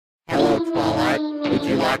Would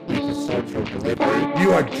you like me to sort your delivery?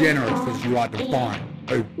 You are generous as you are divine,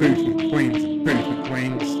 oh booty queens and booty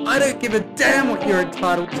queens. I don't give a damn what you're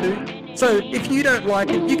entitled to. So if you don't like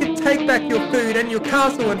it, you can take back your food and your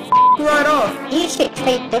castle and right off. You should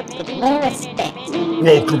treat books with more respect.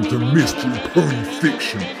 Welcome to Mystery Pony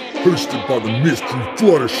Fiction, hosted by the Mystery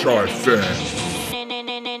Fluttershy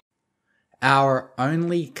fan. Our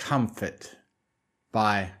Only Comfort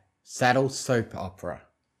by SaddlesoapOpera.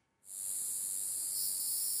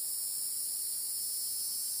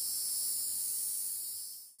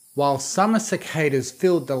 While summer cicadas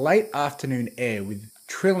filled the late afternoon air with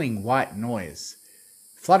trilling white noise,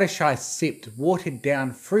 Fluttershy sipped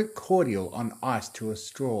watered-down fruit cordial on ice to a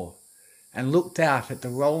straw, and looked out at the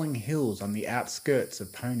rolling hills on the outskirts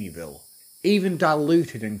of Ponyville. Even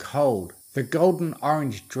diluted and cold, the golden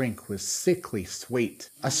orange drink was sickly sweet.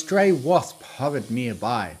 A stray wasp hovered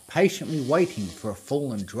nearby, patiently waiting for a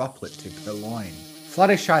fallen droplet to purloin.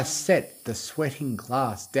 Fluttershy set the sweating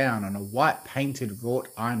glass down on a white-painted wrought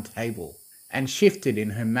iron table, and shifted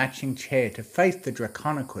in her matching chair to face the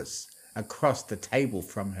Draconicus across the table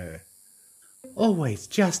from her. "Always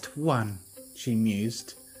just one," she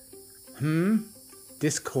mused.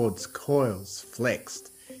 Discord's coils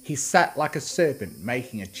flexed. He sat like a serpent,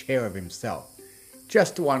 making a chair of himself.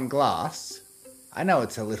 "Just one glass? I know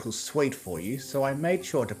it's a little sweet for you, so I made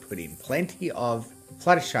sure to put in plenty of..."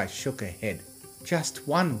 Fluttershy shook her head. "Just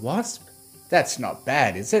one wasp? That's not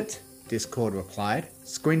bad, is it?" Discord replied,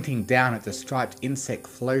 squinting down at the striped insect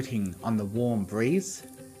floating on the warm breeze.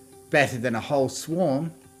 "Better than a whole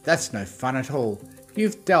swarm. That's no fun at all.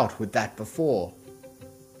 You've dealt with that before."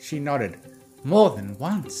 She nodded. "More than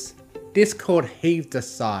once." Discord heaved a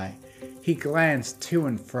sigh. He glanced to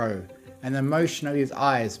and fro, and the motion of his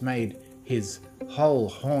eyes made his whole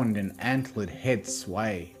horned and antlered head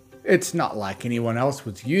sway. "It's not like anyone else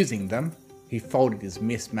was using them." He folded his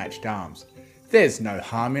mismatched arms. "There's no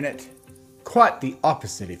harm in it. Quite the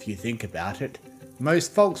opposite if you think about it.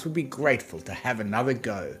 Most folks would be grateful to have another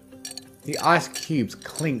go." The ice cubes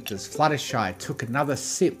clinked as Fluttershy took another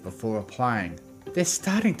sip before replying. "They're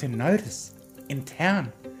starting to notice. In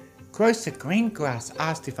town, Grocer Greengrass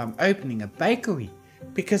asked if I'm opening a bakery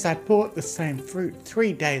because I bought the same fruit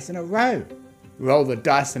 3 days in a row." "Roll the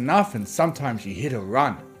dice enough and sometimes you hit a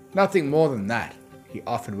run. Nothing more than that," he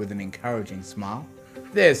offered with an encouraging smile.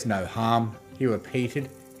 "There's no harm," he repeated.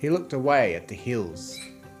 He looked away at the hills.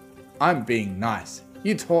 "I'm being nice.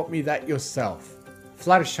 You taught me that yourself."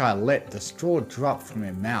 Fluttershy let the straw drop from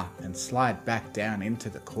her mouth and slide back down into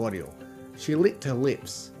the cordial. She licked her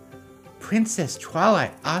lips. "Princess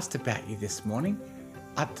Twilight asked about you this morning.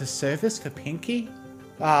 Up to service for Pinky?"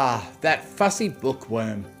 "Ah, that fussy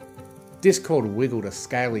bookworm." Discord wiggled a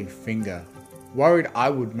scaly finger. "Worried I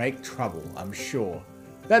would make trouble, I'm sure.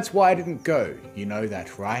 That's why I didn't go, you know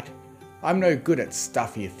that, right? I'm no good at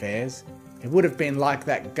stuffy affairs. It would have been like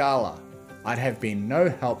that gala. I'd have been no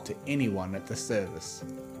help to anyone at the service."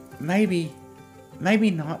 Maybe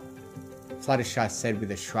not," Fluttershy said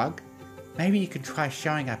with a shrug. "Maybe you could try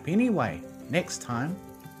showing up anyway, next time."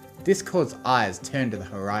 Discord's eyes turned to the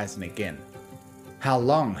horizon again. "How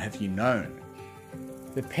long have you known?"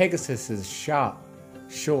 The Pegasus's sharp,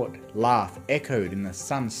 short laugh echoed in the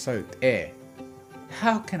sun-soaked air.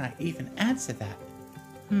 "How can I even answer that?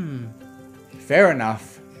 Fair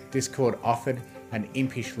enough," Discord offered, an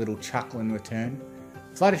impish little chuckle in return.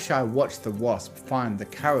 Fluttershy watched the wasp find the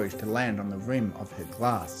courage to land on the rim of her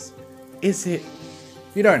glass. "Is it..."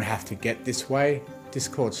 "You don't have to get this way."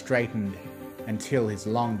 Discord straightened until his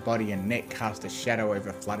long body and neck cast a shadow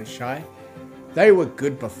over Fluttershy. "They were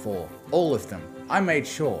good before, all of them. I made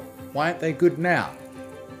sure. Why aren't they good now?"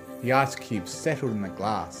 The ice cubes settled in the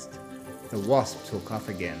glass. The wasp took off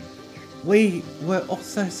again. "We were all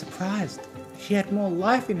so surprised. She had more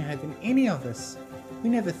life in her than any of us. We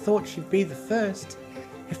never thought she'd be the first.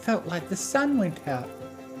 It felt like the sun went out."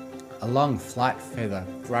 A long flight feather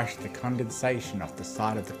brushed the condensation off the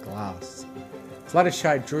side of the glass.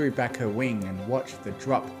 Fluttershy drew back her wing and watched the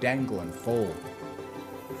drop dangle and fall.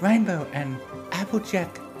 "Rainbow and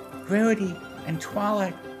Applejack, Rarity and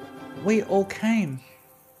Twilight, we all came.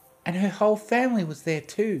 And her whole family was there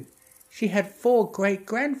too. She had 4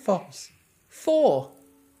 great-grandfathers. 4!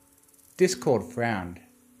 Discord frowned.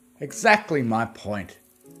 "Exactly my point.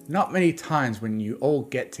 Not many times when you all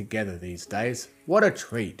get together these days. What a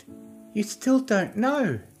treat." "You still don't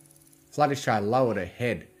know." Fluttershy lowered her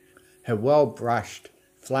head. Her well-brushed,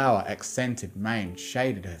 flower-accented mane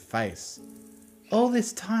shaded her face. "All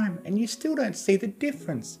this time and you still don't see the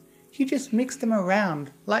difference. You just mix them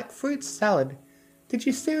around like fruit salad. Did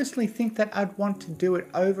you seriously think that I'd want to do it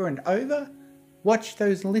over and over? Watch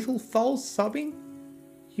those little foals sobbing?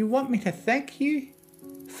 You want me to thank you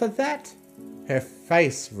for that? Her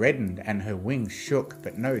face reddened and her wings shook,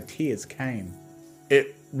 but no tears came.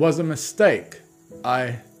 It was a mistake.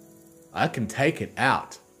 I can take it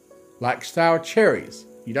out. Like sour cherries.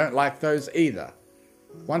 You don't like those either.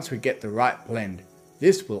 Once we get the right blend,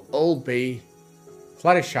 this will all be...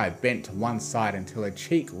 Fluttershy bent to one side until her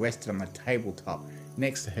cheek rested on the tabletop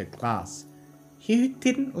next to her glass. You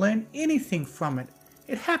didn't learn anything from it.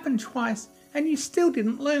 It happened twice and you still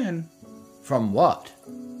didn't learn. From what?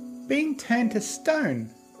 Being turned to stone.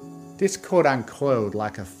 Discord uncoiled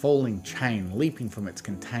like a falling chain leaping from its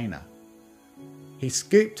container. He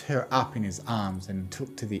scooped her up in his arms and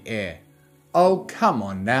took to the air. Oh, come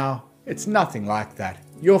on now. It's nothing like that.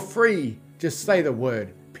 You're free. Just say the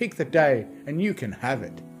word, pick the day, and you can have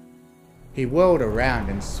it. He whirled around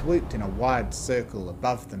and swooped in a wide circle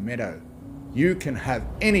above the meadow. You can have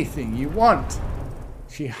anything you want.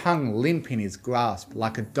 She hung limp in his grasp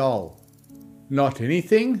like a doll. Not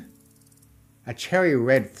anything? A cherry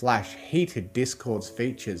red flash heated Discord's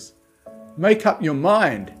features. Make up your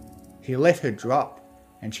mind. He let her drop,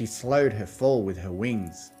 and she slowed her fall with her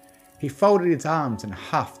wings. He folded his arms and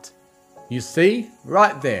huffed. You see,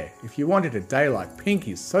 right there, if you wanted a day like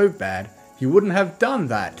Pinky's so bad, you wouldn't have done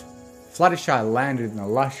that. Fluttershy landed in the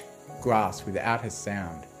lush grass without a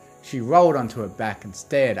sound. She rolled onto her back and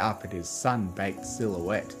stared up at his sun-baked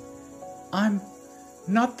silhouette. I'm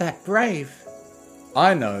not that brave.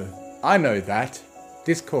 I know that.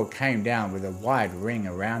 Discord came down with a wide ring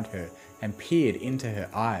around her and peered into her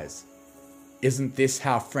eyes. Isn't this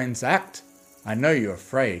how friends act? I know you're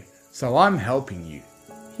afraid, so I'm helping you.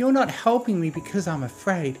 You're not helping me because I'm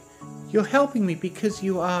afraid. You're helping me because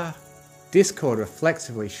you are... Discord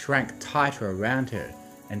reflexively shrank tighter around her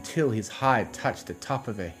until his hide touched the top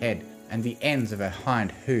of her head and the ends of her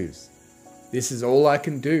hind hooves. This is all I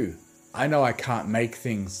can do. I know I can't make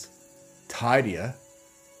things tidier.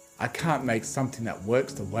 I can't make something that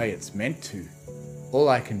works the way it's meant to. All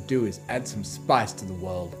I can do is add some spice to the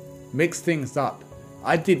world. Mix things up.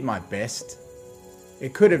 I did my best.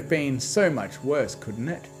 It could have been so much worse, couldn't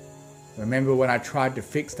it? Remember when I tried to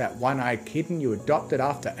fix that one-eyed kitten you adopted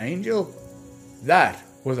after Angel? That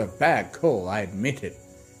was a bad call, I admit it.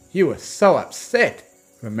 You were so upset,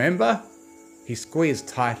 remember? He squeezed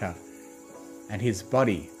tighter, and his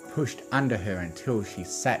body pushed under her until she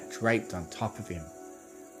sat draped on top of him.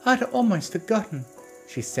 I'd almost forgotten,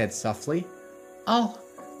 she said softly. I'll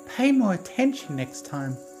pay more attention next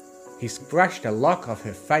time. He brushed a lock off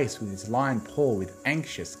her face with his lined paw with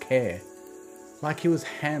anxious care, like he was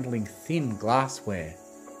handling thin glassware.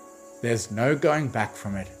 There's no going back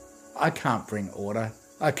from it. I can't bring order.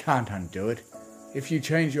 I can't undo it. If you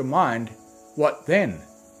change your mind, what then?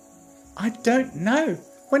 I don't know.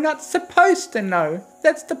 We're not supposed to know.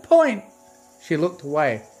 That's the point. She looked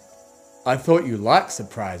away. I thought you liked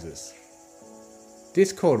surprises.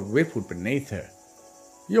 Discord rippled beneath her.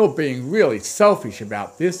 You're being really selfish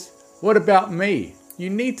about this. What about me? You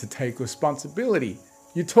need to take responsibility.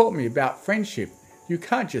 You taught me about friendship. You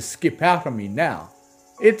can't just skip out on me now.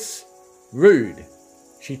 It's rude.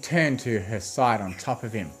 She turned to her side on top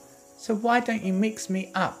of him. So why don't you mix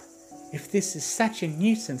me up? If this is such a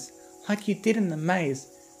nuisance, like you did in the maze,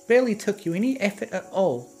 barely took you any effort at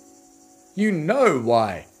all. You know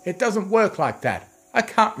why. It doesn't work like that. I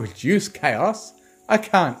can't reduce chaos. I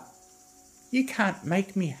can't. You can't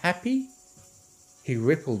make me happy? He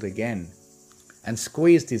rippled again and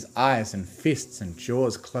squeezed his eyes and fists and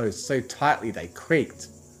jaws closed so tightly they creaked.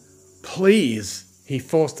 Please, he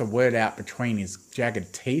forced a word out between his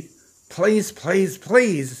jagged teeth. Please, please,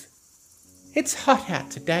 please. It's hot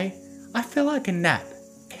out today. I feel like a nap.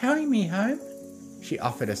 Carry me home? She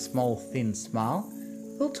offered a small, thin smile.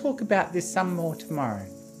 We'll talk about this some more tomorrow.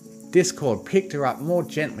 Discord picked her up more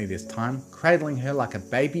gently this time, cradling her like a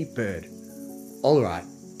baby bird. All right,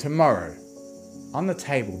 tomorrow. On the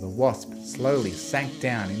table, the wasp slowly sank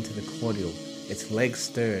down into the cordial. Its legs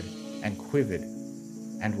stirred and quivered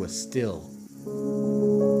and were still.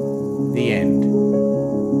 The end.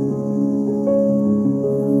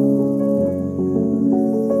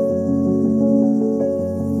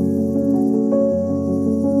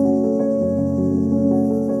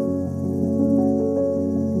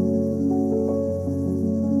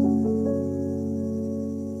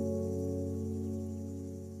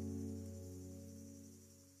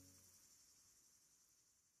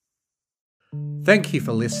 Thank you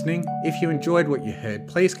for listening. If you enjoyed what you heard,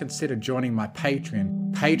 please consider joining my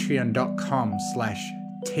Patreon,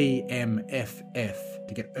 patreon.com/TMFF,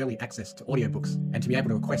 to get early access to audiobooks and to be able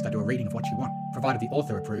to request I do a reading of what you want, provided the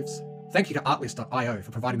author approves. Thank you to Artlist.io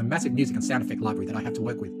for providing the massive music and sound effect library that I have to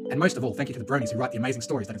work with. And most of all, thank you to the bronies who write the amazing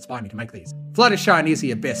stories that inspire me to make these. Fluttershy and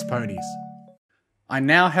Izzy are best ponies. I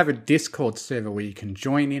now have a Discord server where you can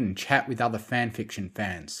join in and chat with other fanfiction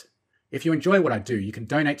fans. If you enjoy what I do, you can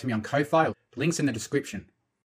donate to me on Ko-Fi, links in the description.